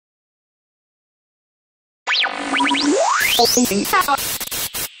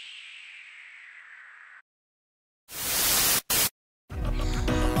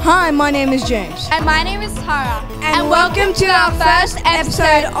Hi, my name is James. And my name is Tara. And welcome to our first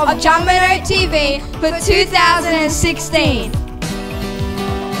episode of JumboNote TV for 2016.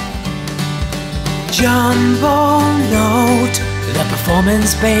 JumboNote, the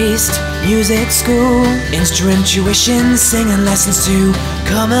performance-based music school. Instrument tuition, singing lessons too.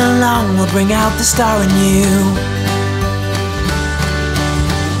 Come along, we'll bring out the star in you.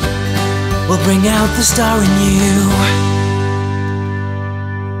 We'll bring out the star in you.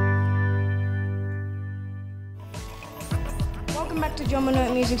 Welcome back to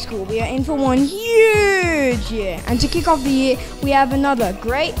JumboNote Music School. We are in for one huge year. And to kick off the year, we have another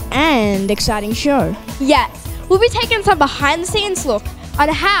great and exciting show. Yes, we'll be taking some behind-the-scenes look on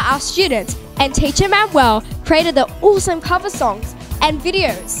how our students and teacher Manuel created the awesome cover songs and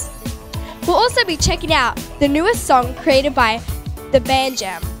videos. We'll also be checking out the newest song created by the band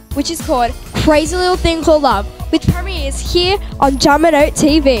Jam, which is called Crazy Little Thing Called Love, which premieres here on JumboNote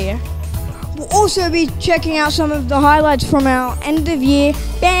TV. We'll also be checking out some of the highlights from our end-of-year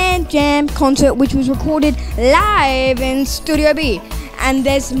band Jam concert, which was recorded live in Studio B. And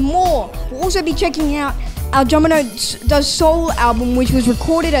there's more. We'll also be checking out our JumboNote Does Soul album, which was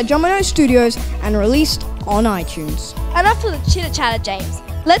recorded at JumboNote Studios and released on iTunes. Enough of the chitter-chatter, James.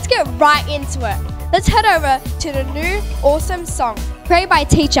 Let's get right into it. Let's head over to the new awesome song created by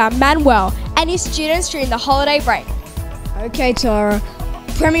teacher Manuel and his students during the holiday break. Okay, Tara.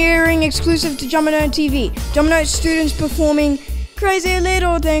 Premiering exclusive to JumboNote TV. JumboNote students performing Crazy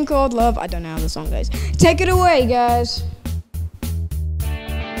Little Thing Called Love. I don't know how the song goes. Take it away, guys.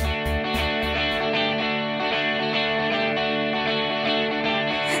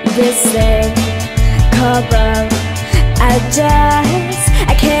 This thing called love, I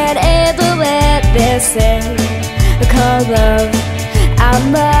can't handle it. This thing called love, I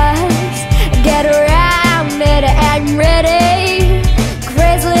must get around it. I'm ready.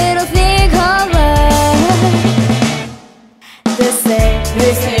 Crazy little thing called love. This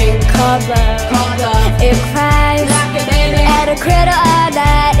thing called love, it cries like a baby and a critter all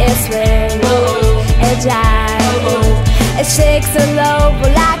night. It swings and jives. It shakes all over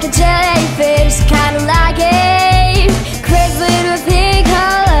like a jellyfish, kinda like it. Crazy little thing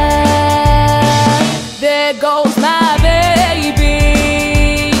called love. There goes my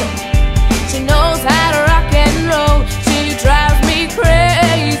baby. She knows how to rock and roll. She drives me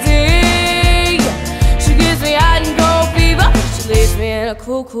crazy. She gives me hot and cold fever. She leaves me in a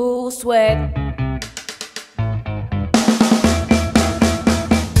cool, cool sweat.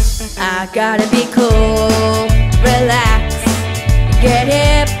 I gotta be cool, relax, get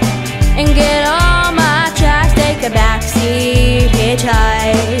hip, and get on my tracks. Take a backseat,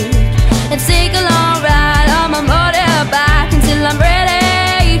 hitchhike, and take a long ride on my motorbike until I'm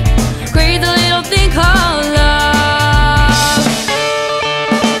ready. Crazy little thing called love.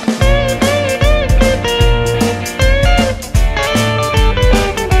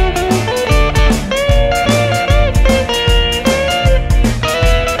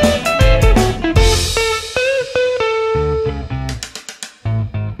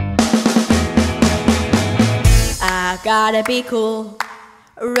 Gotta be cool,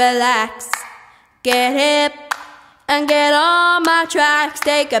 relax, get hip, and get on my tracks.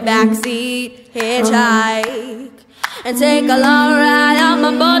 Take a backseat, hitchhike, and take a long ride on my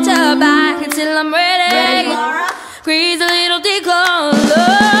motorbike until I'm ready. Crazy little thing called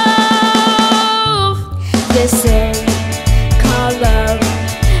love. This thing called love,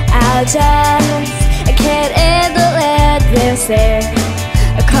 I can't handle it. This thing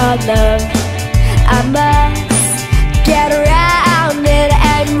called love, I must get around it.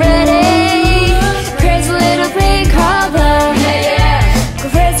 I'm ready. Crazy little thing called love. Yeah, yeah.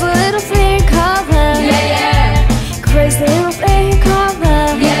 Crazy little thing called love. Yeah, yeah. Crazy little thing called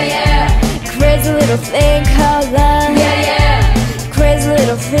love. Yeah, yeah. Crazy little thing called love. Yeah, yeah. Crazy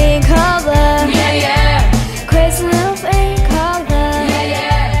little thing called love. Yeah, yeah. Crazy little thing called love. Yeah,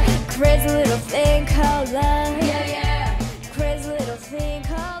 yeah. Crazy little thing called love. Yeah, yeah. Crazy little thing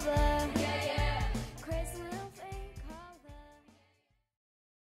called love. Yeah, yeah. Crazy little thing called love.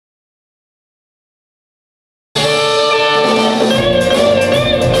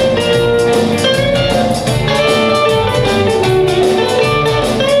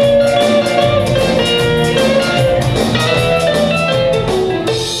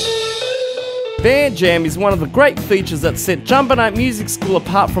 Band Jam is one of the great features that set JumboNote Music School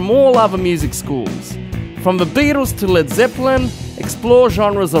apart from all other music schools. From the Beatles to Led Zeppelin, explore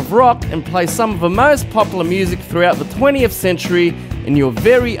genres of rock and play some of the most popular music throughout the 20th century in your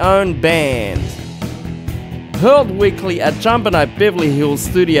very own band. held weekly at JumboNote Beverly Hills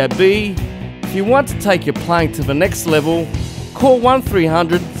Studio B. If you want to take your playing to the next level, call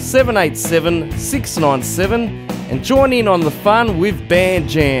 1300 787 697 and join in on the fun with Band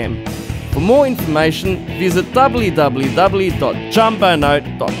Jam. For more information, visit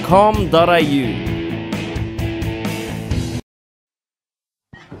www.jumbonote.com.au.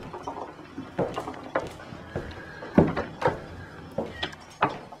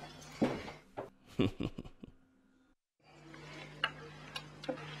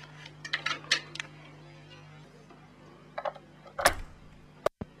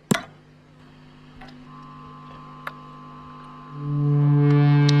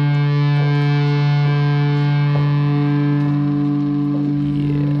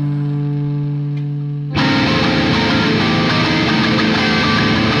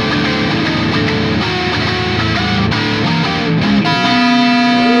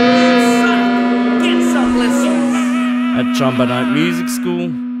 At JumboNote Music School,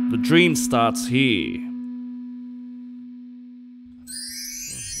 the dream starts here. –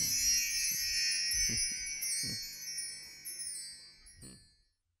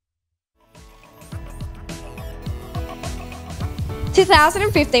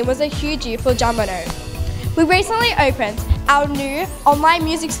 2015 was a huge year for JumboNote. We recently opened our new online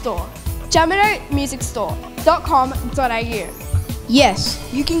music store, JumboNoteMusicStore.com.au. Yes,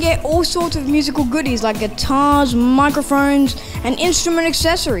 you can get all sorts of musical goodies like guitars, microphones, and instrument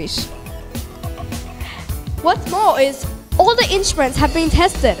accessories. What's more is all the instruments have been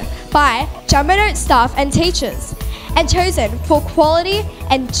tested by JumboNote staff and teachers and chosen for quality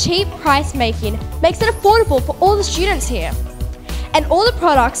and cheap price making makes it affordable for all the students here. And all the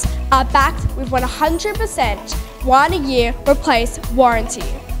products are backed with 100% 1 year replace warranty.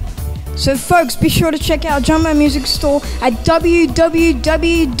 So folks, be sure to check out Jumbo Music Store at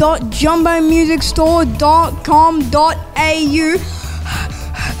www.jumbomusicstore.com.au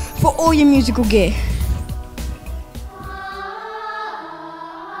for all your musical gear.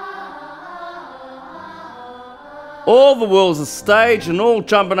 All the world's a stage and all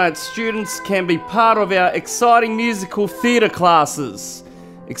JumboNote students can be part of our exciting musical theatre classes.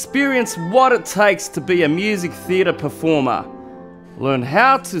 Experience what it takes to be a music theatre performer. Learn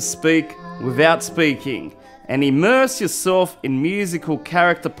how to speak without speaking and immerse yourself in musical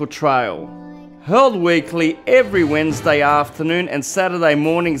character portrayal. Held weekly every Wednesday afternoon and Saturday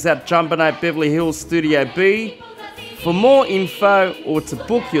mornings at JumboNote Beverly Hills Studio B. For more info or to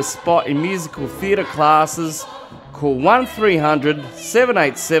book your spot in musical theatre classes, call 1300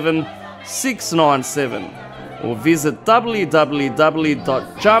 787 697 or visit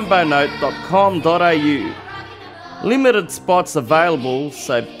www.jumbonote.com.au. Limited spots available,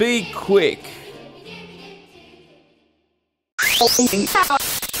 so be quick.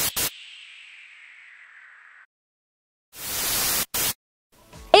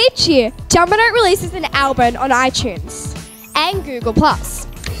 Each year, JumboNote releases an album on iTunes and Google+.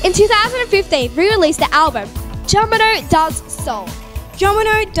 In 2015, we released the album JumboNote Does Soul.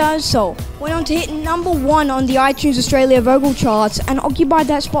 JumboNote Does Soul went on to hit #1 on the iTunes Australia vocal charts and occupied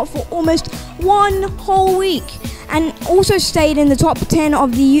that spot for almost 1 whole week, and also stayed in the top 10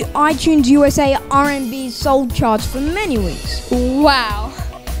 of the iTunes USA R&B Soul charts for many weeks. Wow.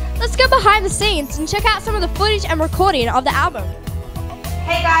 Let's go behind the scenes and check out some of the footage and recording of the album.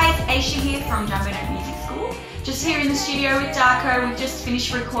 Hey guys, Aisha here from JumboNote Music School. Just here in the studio with Darko. We've just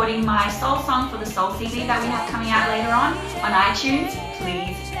finished recording my soul song for the Soul CD that we have coming out later on iTunes.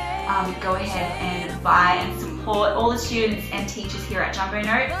 Please go ahead and buy and support all the students and teachers here at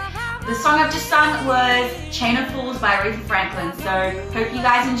JumboNote. The song I've just sung was Chain of Fools by Aretha Franklin. So hope you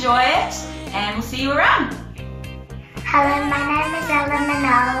guys enjoy it and we'll see you around. Hello, my name is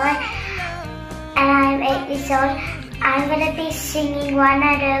Manuel and I'm 8 years old. I'm going to be singing One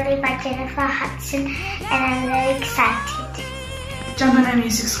Night Early by Jennifer Hudson and I'm very excited. JumboNote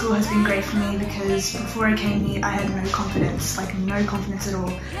Music School has been great for me because before I came here I had no confidence, like no confidence at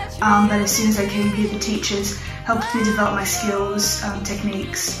all. But as soon as I came here, the teachers helped me develop my skills,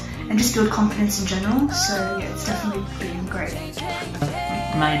 techniques, and just build confidence in general. So yeah, it's definitely been great.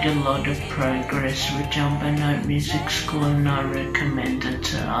 Made a lot of progress with JumboNote Music School and I recommend it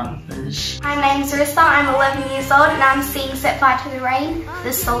to others. My name's Arissa, I'm 11 years old and I'm singing Set Fire to the Rain,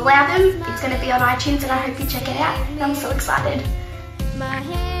 the Soul album. It's going to be on iTunes and I hope you check it out. I'm so excited. My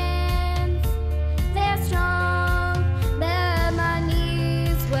hands, they're strong, but my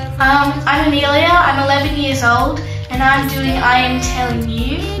knees were I'm Amelia, I'm 11 years old and I'm doing I Am Telling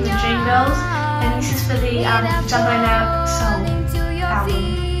You from the Dreamgirls, and this is for the JumboNote Soul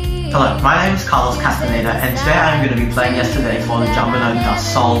album. Hello, my name is Carlos Castaneda and today I am going to be playing Yesterday for the JumboNote Does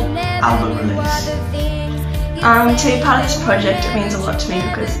Soul album release. To be part of this project, it means a lot to me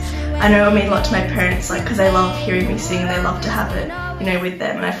because I know it means a lot to my parents, like, because they love hearing me sing and they love to have it, you know, with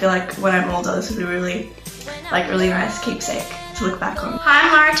them. And I feel like when I'm older, this will be really nice keepsake to look back on. Hi,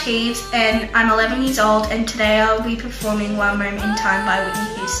 I'm Lara Teves and I'm 11 years old, and today I'll be performing One Moment in Time by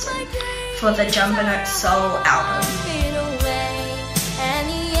Whitney Houston for the JumboNote Soul album.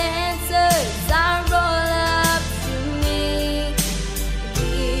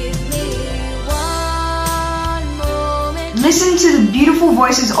 Listen to the beautiful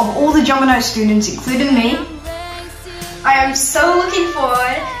voices of all the JumboNote students, including me. I am so looking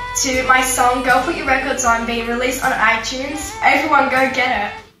forward to my song Girl Put Your Records On being released on iTunes. Everyone go get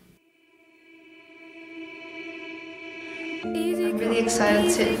it. I'm really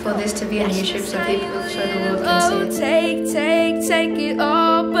excited for this to be on YouTube so the world can see it. Take it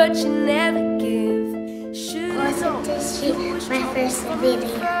all, but you never give. Wasn't this my first video?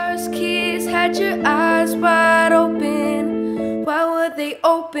 First kiss had your eyes wide open. Why were they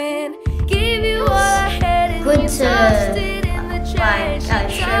open? Give you all I had and Good you to tossed it in the trash.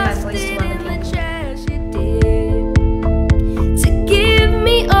 share my voice to other people. To give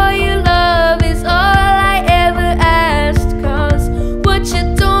me all your love is all I ever asked. Cause what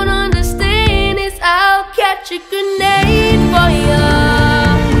you don't understand is I'll catch a grenade for you.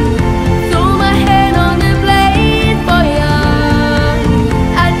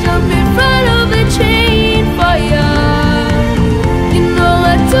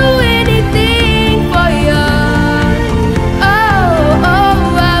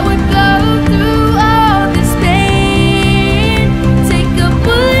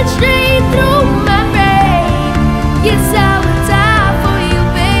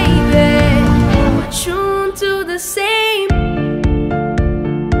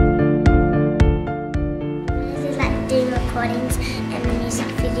 Recordings and the music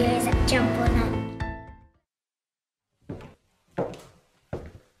videos at JumboNote.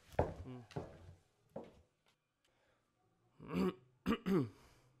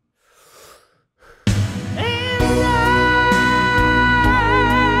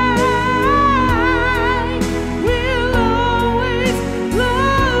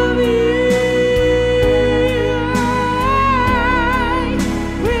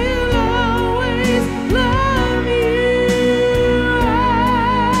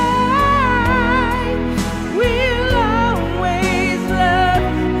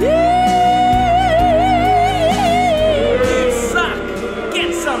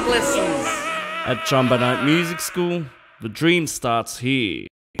 At JumboNote Music School, the dream starts here.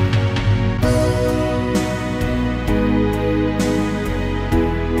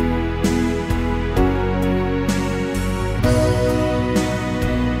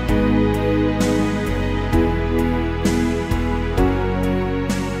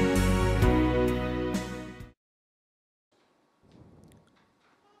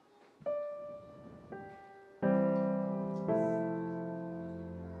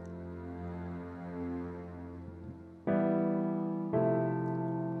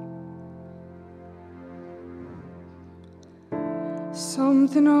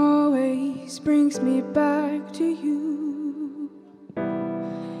 Something always brings me back to you.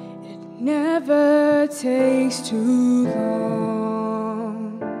 It never takes too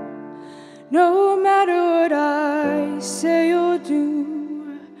long. No matter what I say or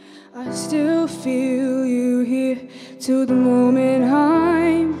do, I still feel you here till the moment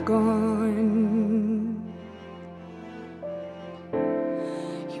I'm gone.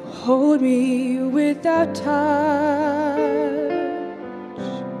 You hold me without touch.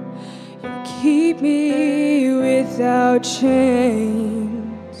 Keep me without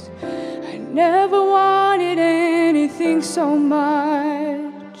chains. I never wanted anything so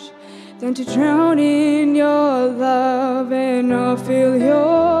much than to drown in your love and not feel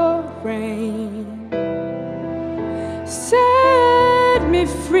your rain. Set me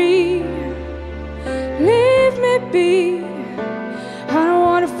free, leave me be. I don't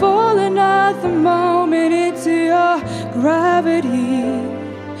want to fall another moment into your gravity.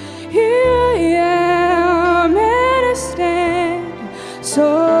 Here I am, and I stand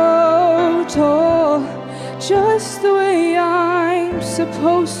so tall, just the way I'm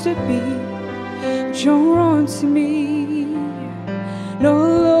supposed to be. But you're on to me, and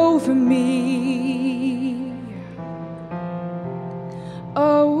all over me.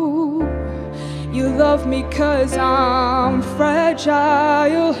 Oh, you love me 'cause I'm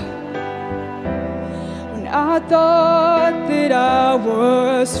fragile. I thought that I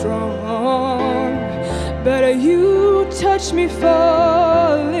was strong, but you touched me for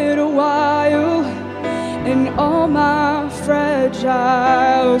a little while, and all my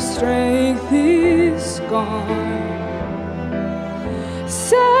fragile strength is gone. gone.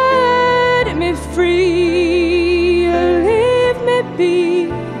 Set me free, leave me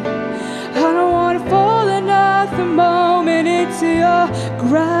be. I don't want to fall another moment into your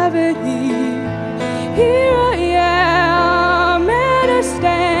gravity. Here I am and I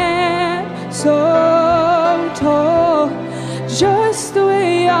stand so tall, just the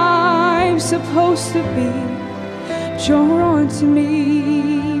way I'm supposed to be. But you're onto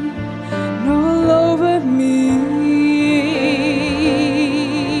me, and all over me.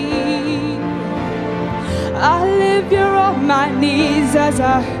 I live here on my knees as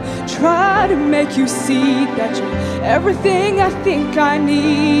I try to make you see that you're everything I think I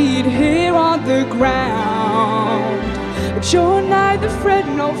need here on the ground. But you're neither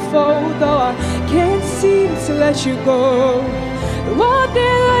friend nor foe, though I can't seem to let you go. The one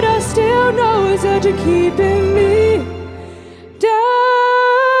thing that I still know is that you're keeping me down.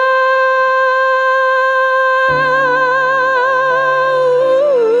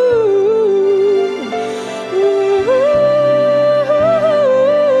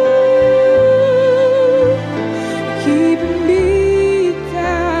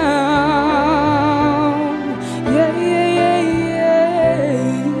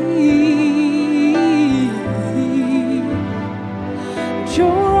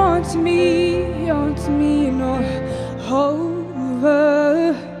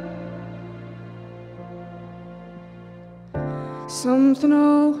 Something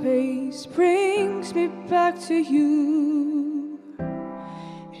always brings me back to you.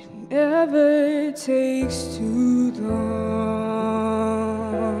 It never takes too long.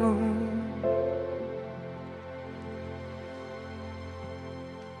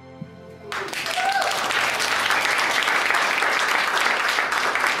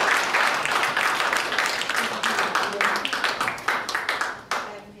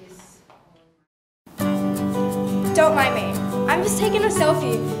 Don't mind me. I'm just taking a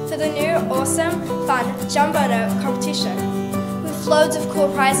selfie for the new awesome, fun JumboNote competition with loads of cool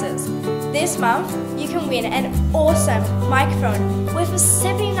prizes. This month, you can win an awesome microphone worth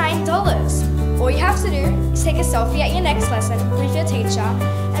 $79. All you have to do is take a selfie at your next lesson with your teacher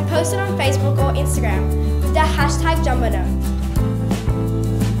and post it on Facebook or Instagram with the hashtag JumboNote.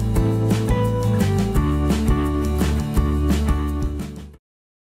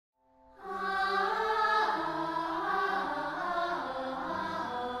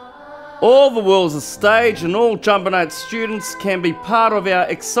 All the world's a stage and all JumboNote students can be part of our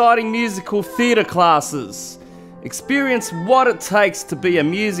exciting musical theatre classes. Experience what it takes to be a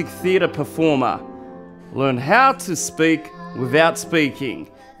music theatre performer. Learn how to speak without speaking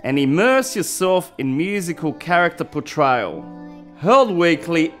and immerse yourself in musical character portrayal. Held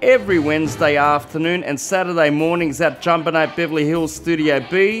weekly every Wednesday afternoon and Saturday mornings at JumboNote Beverly Hills Studio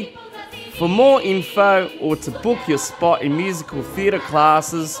B. For more info or to book your spot in musical theatre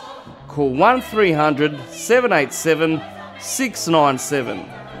classes, call 1300 787 697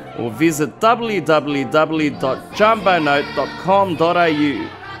 or visit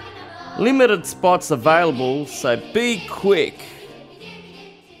www.jumbonote.com.au. Limited spots available, so be quick.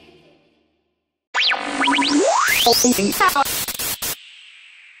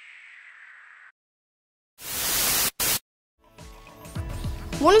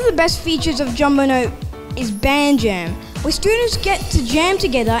 One of the best features of JumboNote is Band Jam, where students get to jam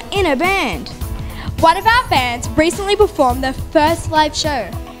together in a band. One of our bands recently performed their first live show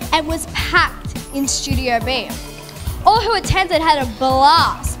and was packed in Studio B. All who attended had a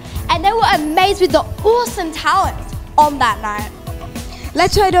blast and they were amazed with the awesome talent on that night.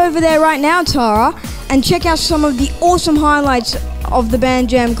 Let's head over there right now, Tara, and check out some of the awesome highlights of the Band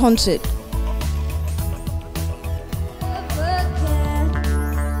Jam concert.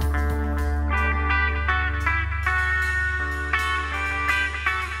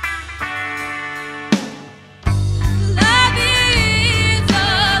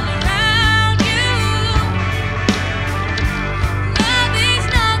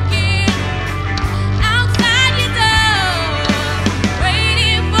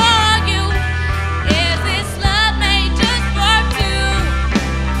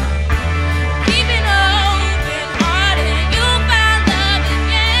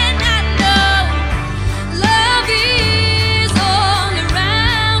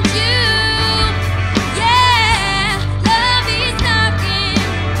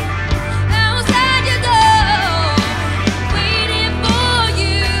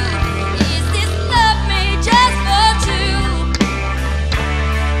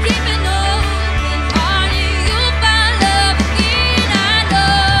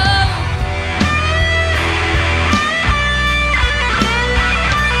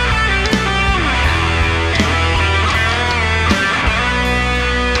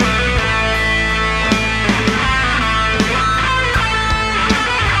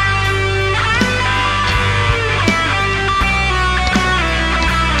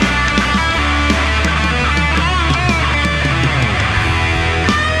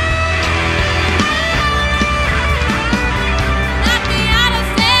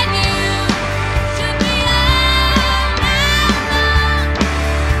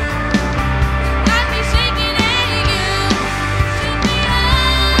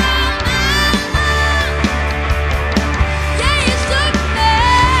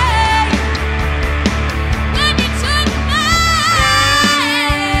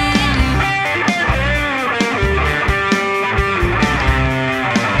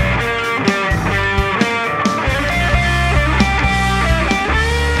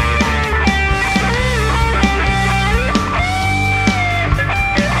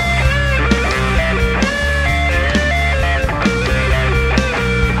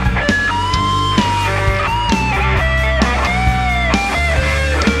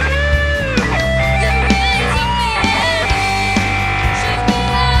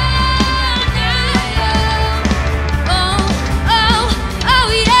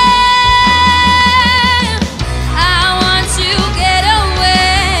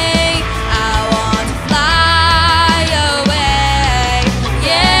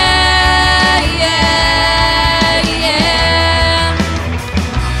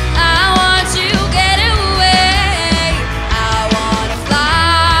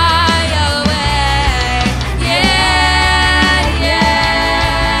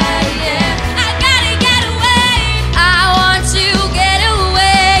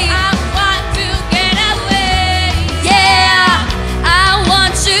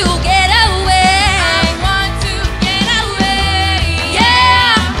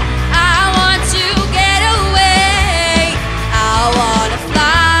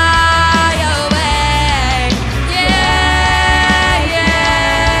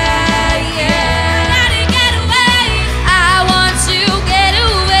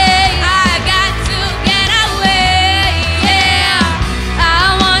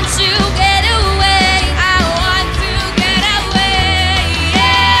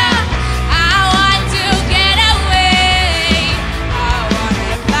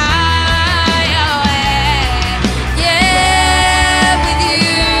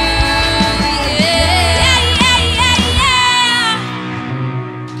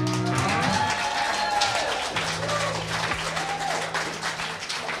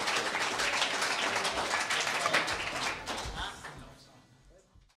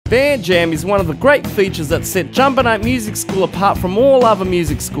 Band Jam is one of the great features that set JumboNote Music School apart from all other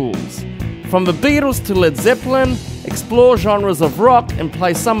music schools. From the Beatles to Led Zeppelin, explore genres of rock and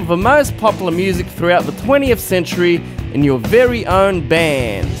play some of the most popular music throughout the 20th century in your very own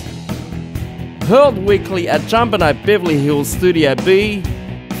band. Held weekly at JumboNote Beverly Hills Studio B.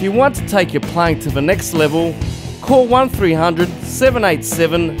 If you want to take your playing to the next level, call 1300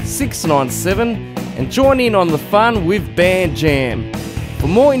 787 697 and join in on the fun with Band Jam. For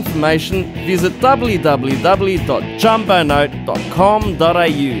more information, visit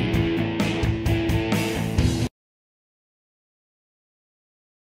www.jumbonote.com.au.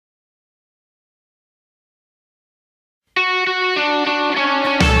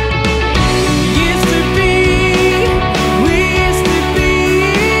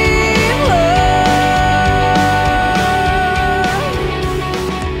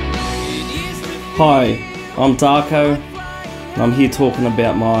 Hi, I'm Darko, and I'm here talking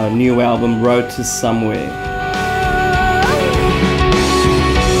about my new album, Road to Somewhere.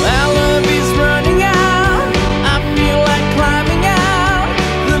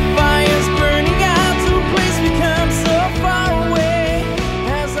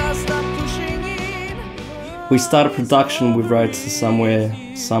 We started production with Road to Somewhere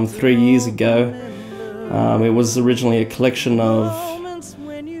some 3 years ago. It was originally a collection of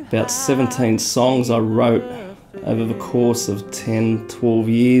about 17 songs I wrote over the course of 10-12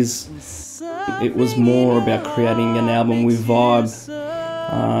 years. It was more about creating an album with vibe.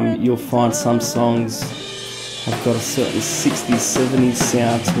 You'll find some songs have got a certain 60s, 70s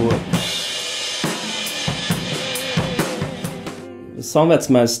sound to it. The song that's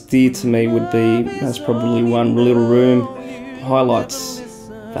most dear to me would be, that's probably One Little Room. Highlights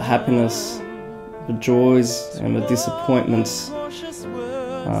the happiness, the joys and the disappointments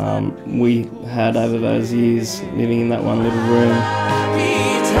we had over those years living in that one little room.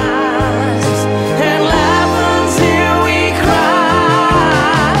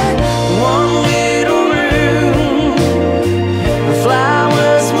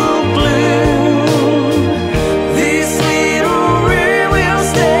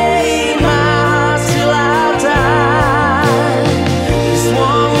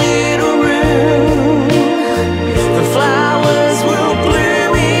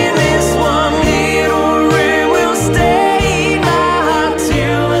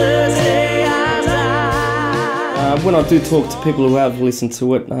 When I do talk to people who have listened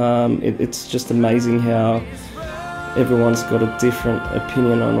to it, it's just amazing how everyone's got a different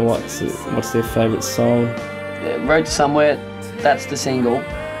opinion on what's their favourite song. Road to Somewhere, that's the single,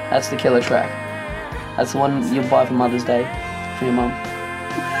 that's the killer track. That's the one you'll buy for Mother's Day for your mum.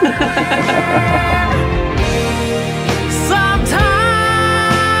 Sometimes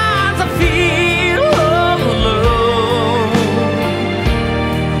I feel all alone.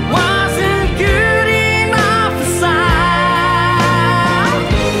 Wasn't good enough for sight.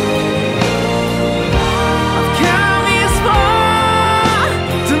 I've come this far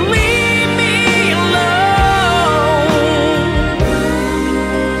to leave me alone.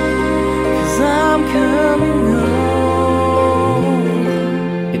 'Cause I'm coming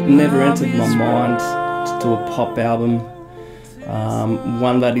home. It never entered my mind to do a pop album.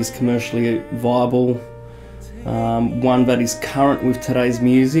 One that is commercially viable, one that is current with today's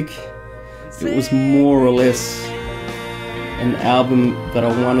music. It was more or less an album that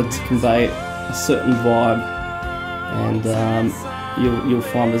I wanted to convey a certain vibe, and you'll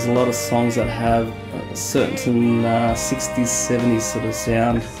find there's a lot of songs that have a certain 60s, 70s sort of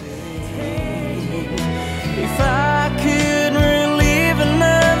sound. If I could relive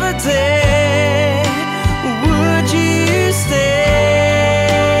another day, would you stay?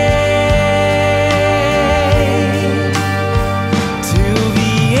 Till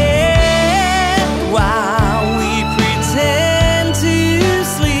the end, while we pretend to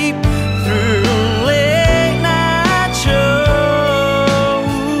sleep through late night shows.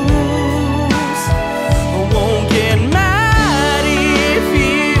 I won't get mad if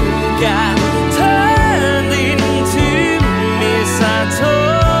you got turned into miss I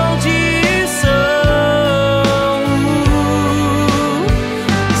told you so.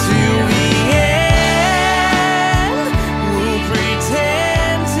 Till the end, we'll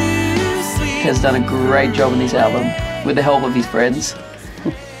pretend to sleep. Has done a great job on this album with the help of his friends.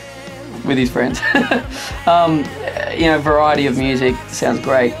 With his friends. You know, variety of music, sounds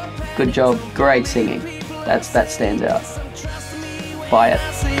great. Good job, great singing. That stands out. Buy it.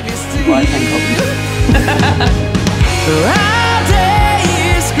 Buy 10 copies. All day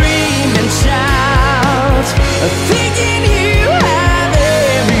you scream and shout, thinking you have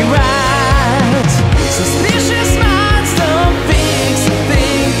every right. Suspicious minds don't fix a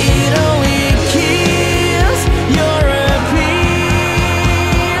thing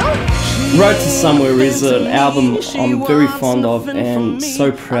Road to Somewhere is an album I'm very fond of and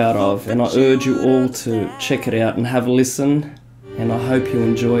so proud of, and I urge you all to check it out and have a listen, and I hope you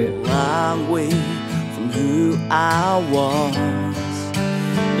enjoy it. Long way from who I was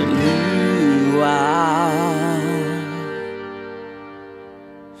and who I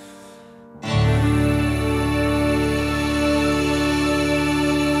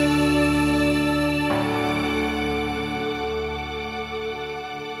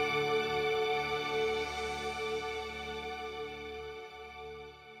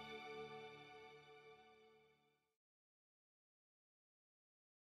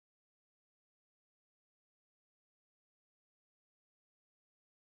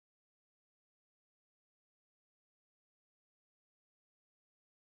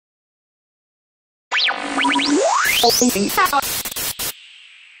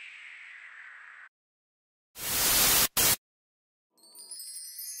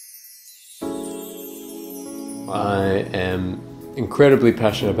I am incredibly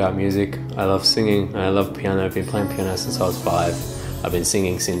passionate about music. I love singing, I love piano. I've been playing piano since I was 5. I've been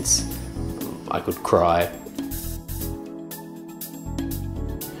singing since I could cry.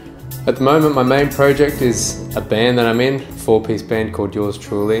 At the moment, my main project is a band that I'm in, a 4-piece band called Yours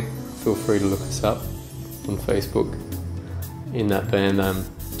Truly. Feel free to look us up on Facebook. In that band, I'm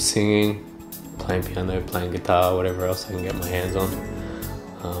singing, playing piano, playing guitar, whatever else I can get my hands on,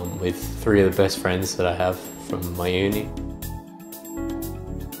 with 3 of the best friends that I have from my uni.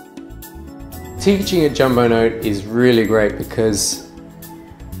 Teaching at JumboNote is really great because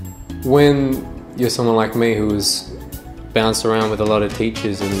when you're someone like me who has bounced around with a lot of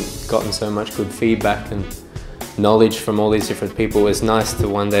teachers and gotten so much good feedback and knowledge from all these different people, it's nice to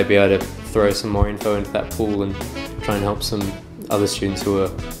one day be able to throw some more info into that pool and try and help some other students who are,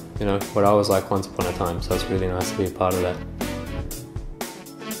 you know, what I was like once upon a time. So it's really nice to be a part of that.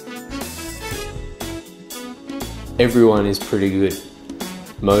 Everyone is pretty good.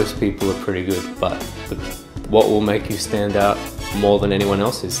 Most people are pretty good, but what will make you stand out more than anyone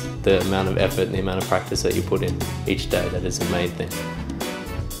else is the amount of effort and the amount of practice that you put in each day. That is the main thing.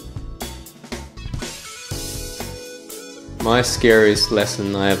 My scariest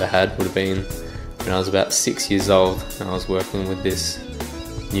lesson I ever had would have been when I was about 6 years old and I was working with this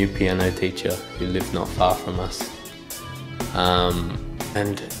new piano teacher who lived not far from us.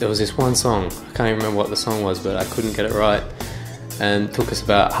 And there was this one song, I can't even remember what the song was, but I couldn't get it right. And it took us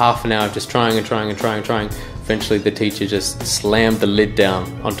about half an hour of just trying. Eventually the teacher just slammed the lid down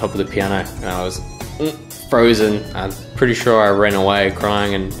on top of the piano and I was frozen. I'm pretty sure I ran away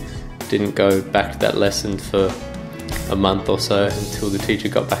crying and didn't go back to that lesson for a month or so until the teacher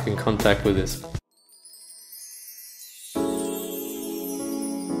got back in contact with us.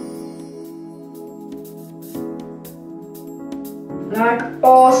 Like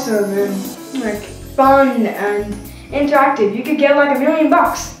awesome and like fun and interactive. You could get like $1 million.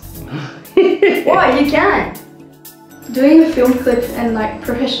 Why? You can. Doing a film clip and like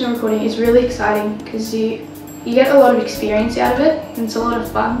professional recording is really exciting because you get a lot of experience out of it and it's a lot of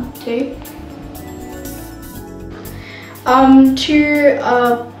fun too.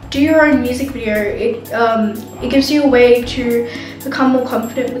 To do your own music video, it gives you a way to become more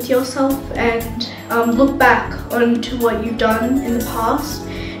confident with yourself and look back onto what you've done in the past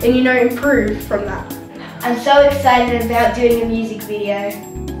and, you know, improve from that. I'm so excited about doing a music video.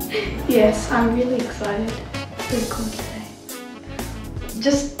 Yes, I'm really excited. Very cool today.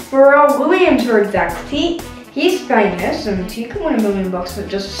 Just Pharrell Williams, for exactly. He's famous and he can win $1 million for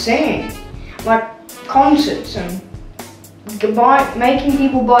just singing. Like concerts and making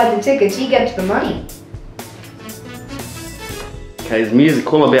people buy the tickets, he gets the money. Okay, is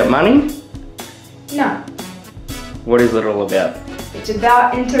music all about money? No. What is it all about? It's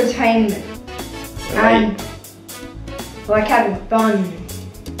about entertainment. And like having fun.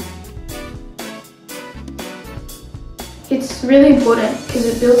 It's really important because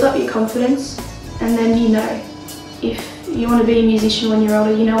it builds up your confidence and then you know if you want to be a musician when you're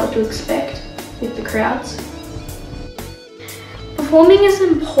older, you know what to expect with the crowds. Performing is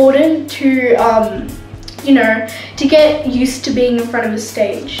important to, you know, to get used to being in front of a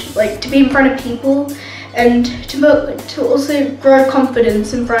stage, like to be in front of people and to also grow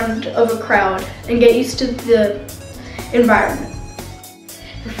confidence in front of a crowd and get used to the environment.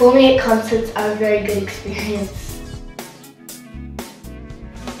 Performing at concerts are a very good experience.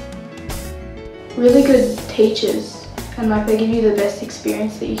 Really good teachers and like they give you the best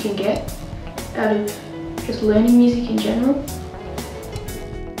experience that you can get out of just learning music in general.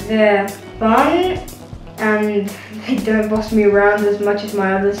 They're fun and they don't boss me around as much as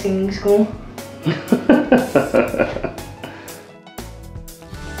my other singing school.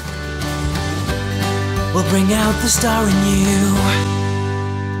 bring out the star in you.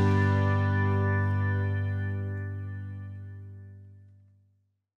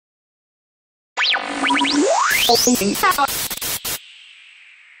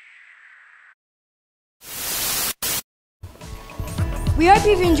 We hope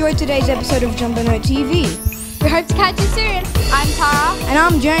you've enjoyed today's episode of JumboNote TV. We hope to catch you soon. I'm Tara. And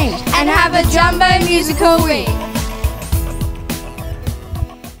I'm James. And have a Jumbo musical week.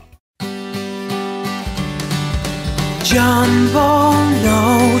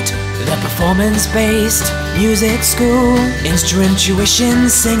 JumboNote, the performance-based music school. Instrument tuition,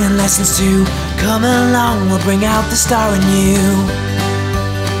 singing lessons too. Come along, we'll bring out the star in you.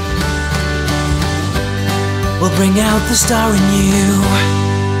 We'll bring out the star in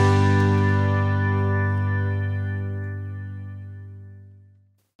you.